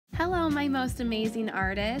Hello, my most amazing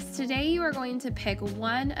artists. Today you are going to pick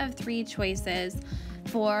one of three choices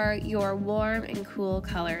for your warm and cool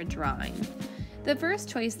color drawing. The first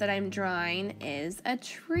choice that I'm drawing is a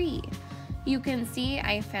tree. You can see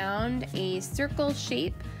I found a circle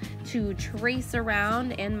shape to trace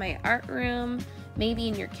around in my art room. Maybe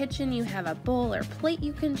in your kitchen you have a bowl or plate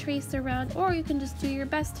you can trace around, or you can just do your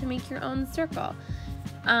best to make your own circle.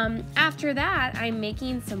 After that, I'm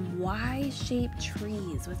making some Y-shaped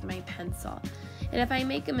trees with my pencil. And if I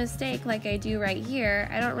make a mistake like I do right here,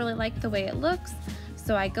 I don't really like the way it looks,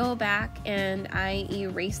 so I go back and I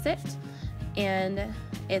erase it, and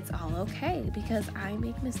it's all okay because I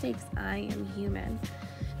make mistakes. I am human.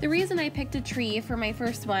 The reason I picked a tree for my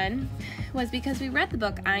first one was because we read the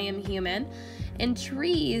book I Am Human, and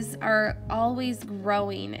trees are always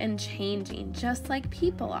growing and changing just like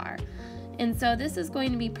people are. And so this is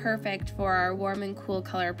going to be perfect for our warm and cool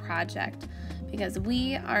color project because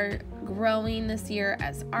we are growing this year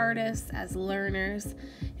as artists, as learners,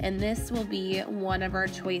 and this will be one of our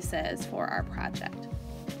choices for our project.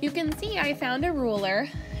 You can see I found a ruler,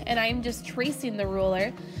 and I'm just tracing the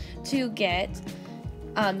ruler to get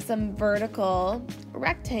some vertical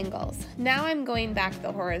rectangles. Now I'm going back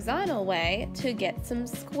the horizontal way to get some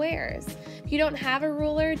squares. If you don't have a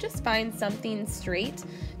ruler, just find something straight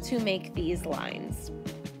to make these lines.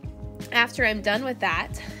 After I'm done with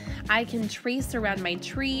that, I can trace around my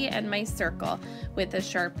tree and my circle with a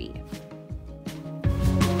Sharpie.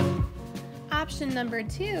 Option number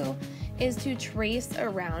 2 is to trace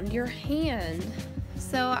around your hand.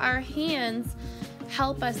 So our hands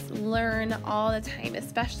help us learn all the time,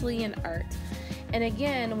 especially in art. And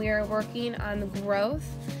again, we are working on growth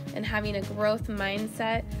and having a growth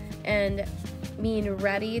mindset and being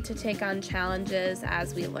ready to take on challenges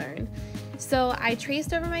as we learn. So I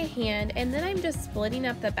traced over my hand, and then I'm just splitting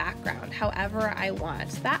up the background however I want.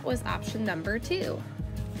 That was option number 2.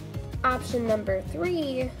 Option number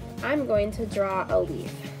 3, I'm going to draw a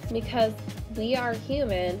leaf because we are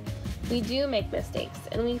human. We do make mistakes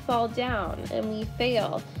and we fall down and we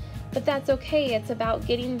fail, but that's okay. It's about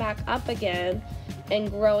getting back up again and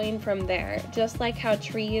growing from there. Just like how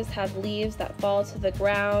trees have leaves that fall to the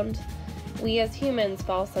ground, we as humans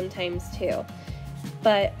fall sometimes too.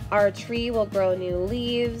 But our tree will grow new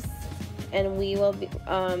leaves and we will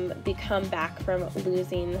become back from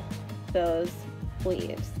losing those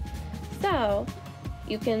leaves. So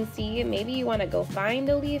you can see maybe you want to go find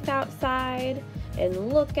a leaf outside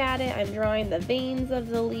and look at it. I'm drawing the veins of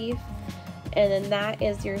the leaf, and then that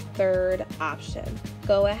is your third option.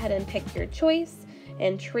 Go ahead and pick your choice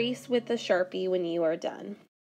and trace with the Sharpie when you are done.